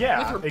though. Yeah,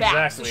 with her back,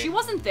 exactly. so she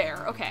wasn't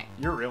there. Okay.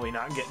 You're really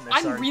not getting this.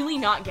 I'm really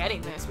not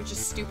getting this, which is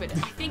stupid.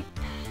 I think.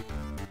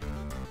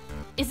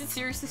 Is it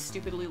seriously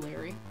stupidly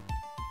Larry?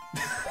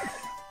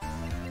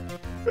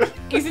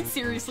 Is it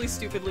seriously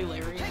stupidly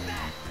Larry?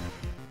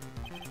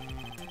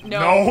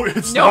 No,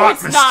 it's not,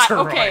 it's Mr. not.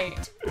 Wright. Okay,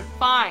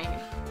 fine.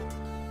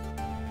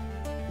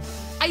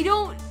 I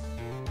don't...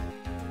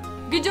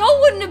 Godot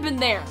wouldn't have been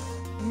there.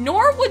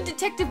 Nor would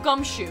Detective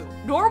Gumshoe.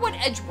 Nor would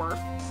Edgeworth.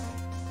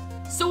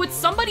 So it's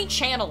somebody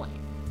channeling.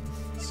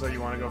 So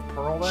you want to go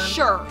Pearl then?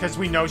 Sure. Because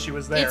we know she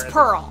was there. It's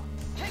Pearl.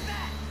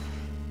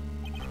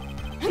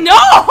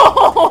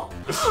 No!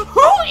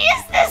 Who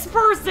is this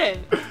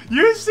person?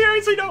 You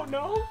seriously don't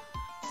know?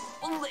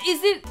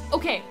 Is it...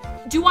 Okay,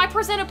 do I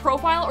present a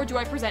profile or do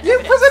I present You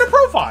evidence? present a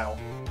profile.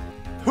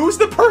 Who's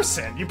the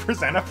person? You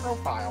present a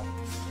profile.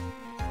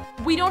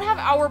 We don't have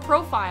our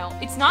profile.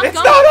 It's not It's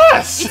not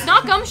us! It's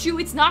not Gumshoe,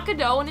 it's not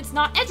Godot, and it's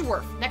not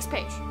Edgeworth. Next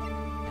page.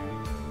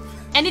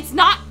 And it's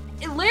not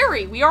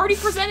Larry. We already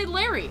presented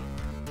Larry.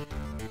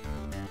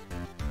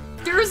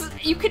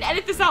 You can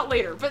edit this out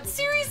later, but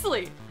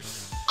seriously,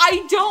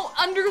 I don't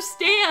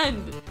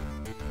understand.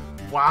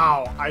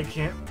 Wow, I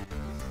can't...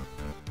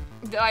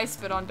 I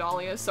spit on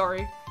Dahlia,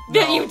 sorry. No.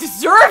 Then you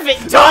deserve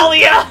it,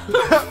 Dahlia!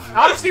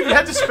 Honestly, if you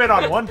had to spit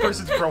on one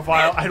person's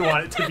profile, I'd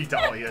want it to be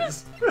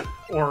Dahlia's.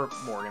 Or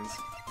Morgan's.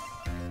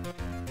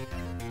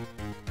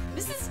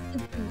 This is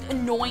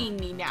annoying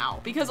me now,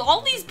 because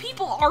all these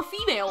people are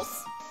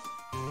females.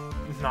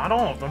 Not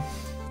all of them.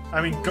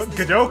 I mean,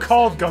 Godot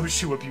called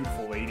Gumshoe a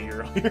beautiful lady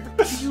earlier.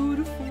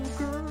 Beautiful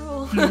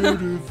girl.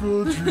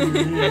 Beautiful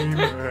dream.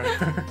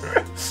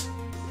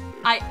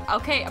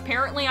 Okay,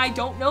 apparently I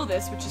don't know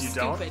this, which is You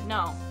stupid. don't?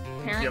 No.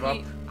 Apparently, Give up?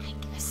 I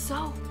guess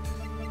so.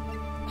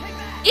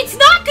 It's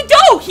not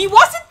Godot! He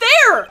wasn't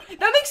there!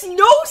 That makes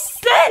no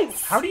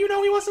sense! How do you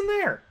know he wasn't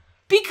there?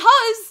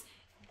 Because,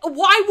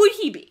 why would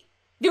he be?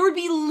 There would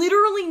be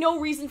literally no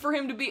reason for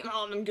him to be,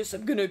 oh, I guess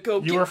I'm gonna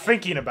go You were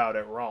thinking about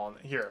it wrong.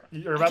 Here.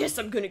 I guess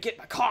I'm gonna get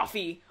my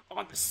coffee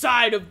on the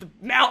side of the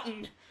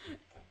mountain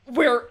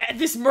where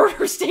this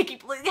murder's taking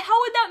place. How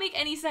would that make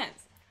any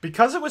sense?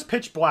 Because it was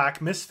pitch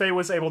black, Miss Fey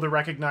was able to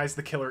recognize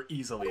the killer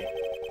easily.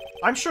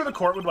 I'm sure the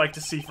court would like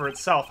to see for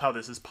itself how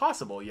this is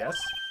possible, yes?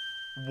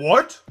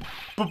 What?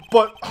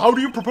 But how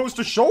do you propose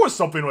to show us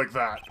something like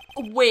that?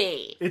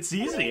 Wait. It's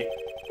easy.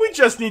 We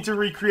just need to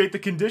recreate the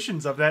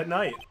conditions of that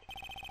night.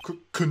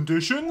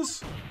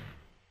 Conditions?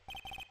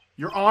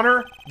 Your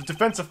Honor, the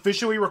defense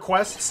officially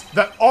requests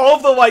that all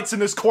of the lights in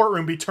this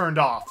courtroom be turned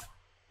off.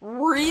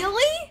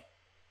 Really?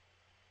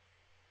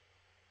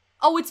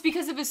 Oh, it's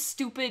because of his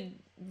stupid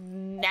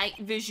night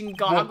vision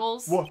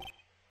goggles? What?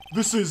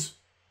 This is...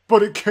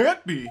 But it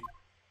can't be.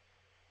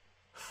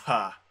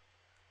 Ha.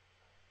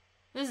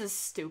 This is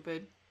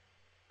stupid.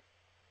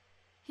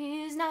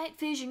 His night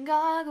vision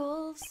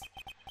goggles.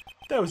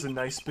 That was a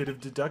nice bit of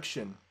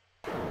deduction.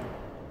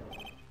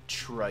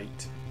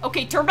 Trite.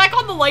 Okay, turn back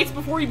on the lights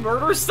before he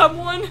murders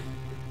someone.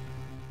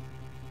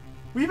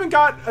 We even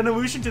got an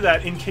allusion to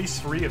that in case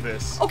 3 of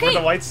this. Okay. Where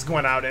the lights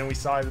went out and we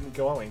saw him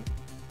glowing.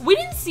 We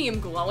didn't see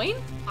him glowing.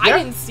 Yeah. I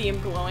didn't see him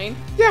glowing.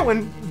 Yeah,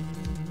 when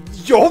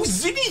Yo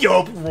Ziggy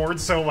Yo roared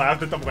so loud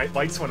that the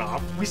lights went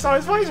off, we saw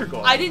his visor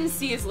glow. I didn't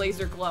see his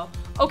laser glow.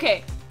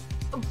 Okay,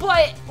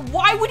 but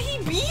why would he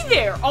be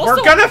there? Also,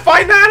 we're gonna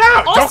find that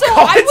out! Also, Don't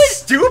call I it would,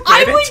 stupid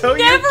I until would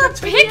never you get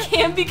to pick the-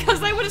 him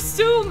because I would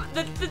assume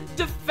that the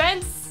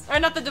defense, or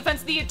not the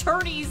defense, the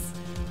attorneys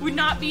would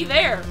not be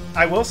there.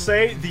 I will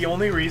say, the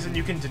only reason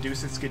you can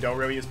deduce it's Godot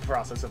really is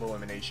process of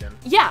elimination.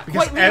 Yeah,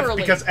 Because quite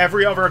literally. because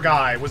every other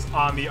guy was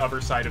on the other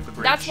side of the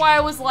bridge. That's why I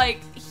was like,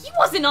 he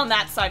wasn't on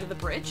that side of the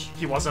bridge.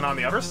 He wasn't on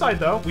the other side,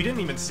 though. We didn't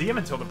even see him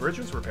until the bridge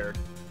was repaired.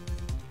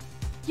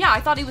 Yeah, I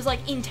thought he was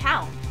like in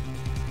town.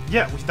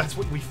 Yeah, that's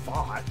what we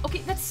thought. Okay,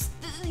 that's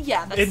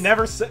yeah. That's, It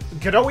never said...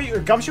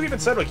 Gumshoe even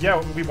said, like,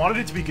 yeah, we wanted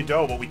it to be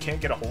Godot, but we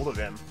can't get a hold of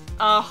him.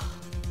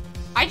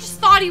 I just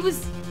thought he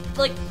was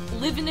like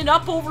living it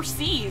up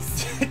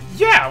overseas.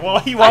 Yeah, well,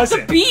 he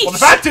wasn't. At the beach. Well, the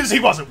fact is, he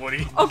wasn't,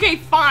 Woody. Okay,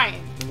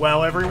 fine.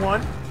 Well,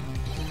 everyone,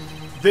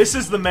 this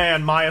is the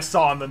man Maya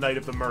saw on the night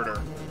of the murder.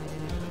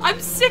 I'm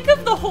sick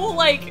of the whole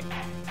like.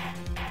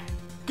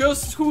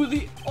 Guess who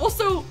the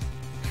also.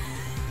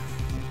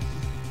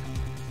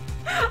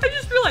 I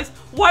just realized,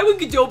 why would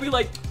Godot be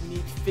like, need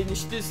to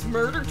finish this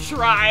murder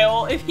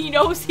trial if he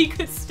knows he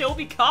could still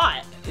be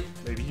caught?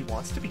 Maybe he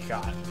wants to be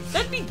caught.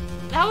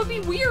 That would be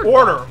weird.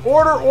 Order!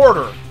 Order!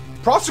 Order!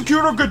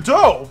 Prosecutor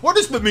Godot! What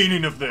is the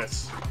meaning of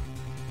this?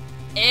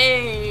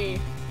 Hey,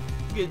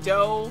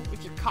 Godot,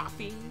 with your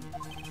coffee.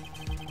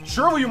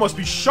 Surely you must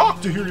be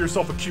shocked to hear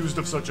yourself accused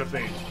of such a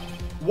thing.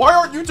 Why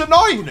aren't you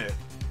denying it?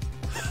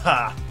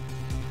 Ha!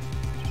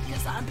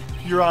 Because I'm...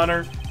 Your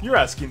Honor, you're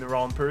asking the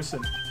wrong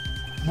person.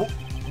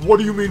 What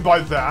do you mean by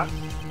that?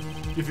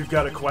 If you've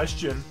got a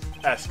question,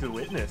 ask the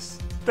witness.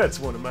 That's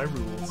one of my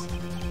rules.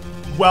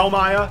 Well,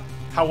 Maya,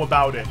 how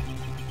about it?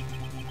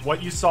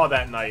 What you saw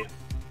that night,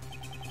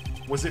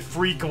 Was it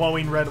free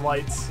glowing red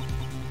lights?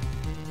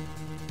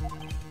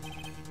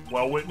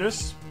 Well,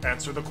 witness,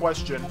 answer the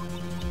question.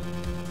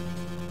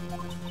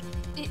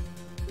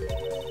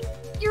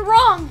 You're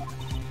wrong.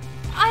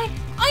 I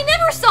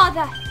never saw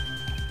that.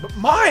 But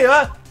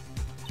Maya!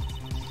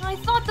 I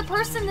thought the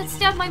person that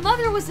stabbed my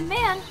mother was a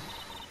man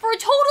for a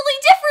totally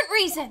different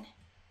reason.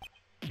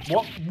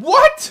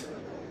 What?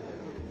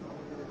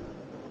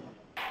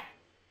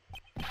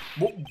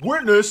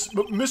 Witness,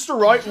 Mr.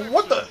 Wright,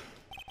 what the?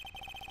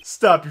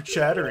 Stop your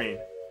chattering,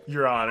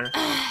 Your Honor.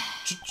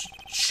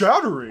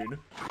 Chattering?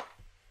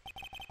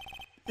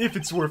 If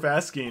it's worth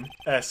asking,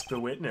 ask the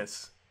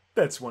witness.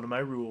 That's one of my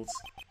rules.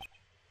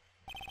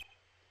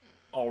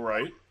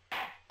 Alright.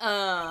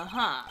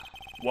 Uh-huh.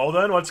 Well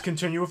then, let's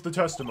continue with the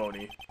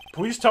testimony.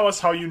 Please tell us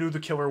how you knew the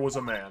killer was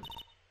a man.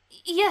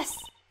 Yes,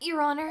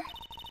 Your Honor.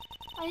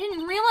 I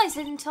didn't realize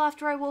it until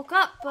after I woke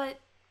up, but...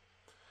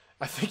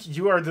 I think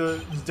you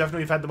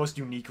definitely have had the most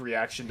unique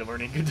reaction to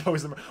learning it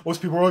was the man.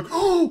 Most people are like,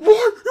 oh,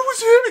 what? It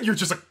was him! And you're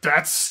just like,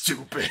 that's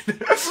stupid.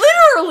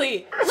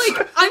 Literally!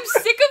 Like, I'm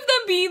sick of them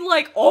being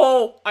like,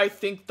 oh, I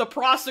think the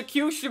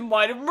prosecution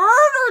might have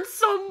murdered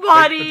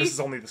somebody! But this is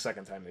only the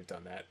second time they've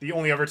done that. The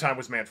only other time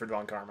was Manfred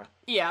von Karma.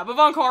 Yeah, but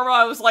von Karma,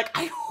 I was like,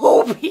 I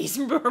hope he's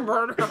a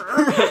murderer.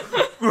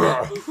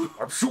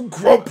 I'm so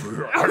grumpy.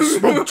 I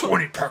smoke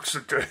 20 packs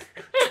a day.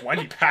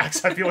 20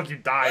 packs? I feel like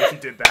you'd die if you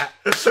did that.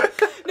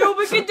 No,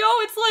 but no,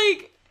 it's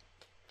like...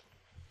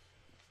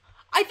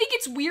 I think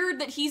it's weird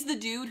that he's the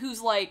dude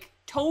who's, like,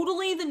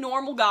 totally the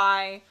normal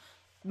guy.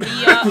 Mia...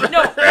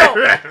 No.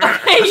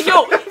 Okay,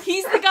 no.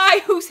 He's the guy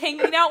who's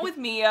hanging out with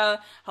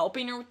Mia,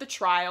 helping her with the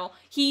trial.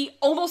 He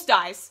almost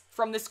dies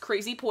from this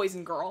crazy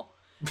poison girl.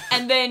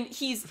 And then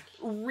he's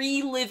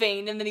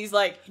reliving, and then he's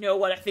like, you know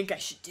what I think I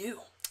should do?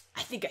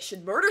 I think I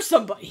should murder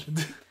somebody.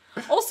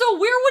 Also,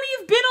 where would he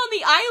have been on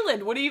the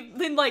island? Would he have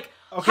been, like,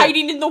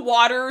 hiding in the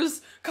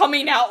waters,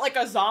 coming out like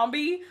a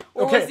zombie?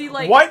 Or was he,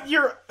 like... What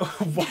you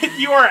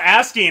are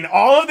asking,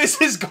 all of this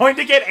is going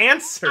to get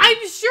answered.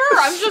 I'm sure.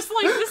 I'm just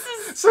like, this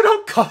is... So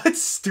don't call it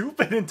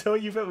stupid until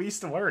you've at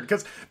least learned.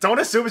 Because don't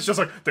assume it's just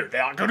like, they're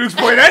not going to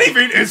explain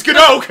anything. It's going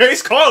to,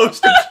 case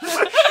closed.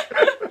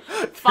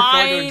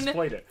 Fine.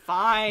 Explain it.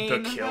 Fine.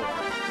 The killer.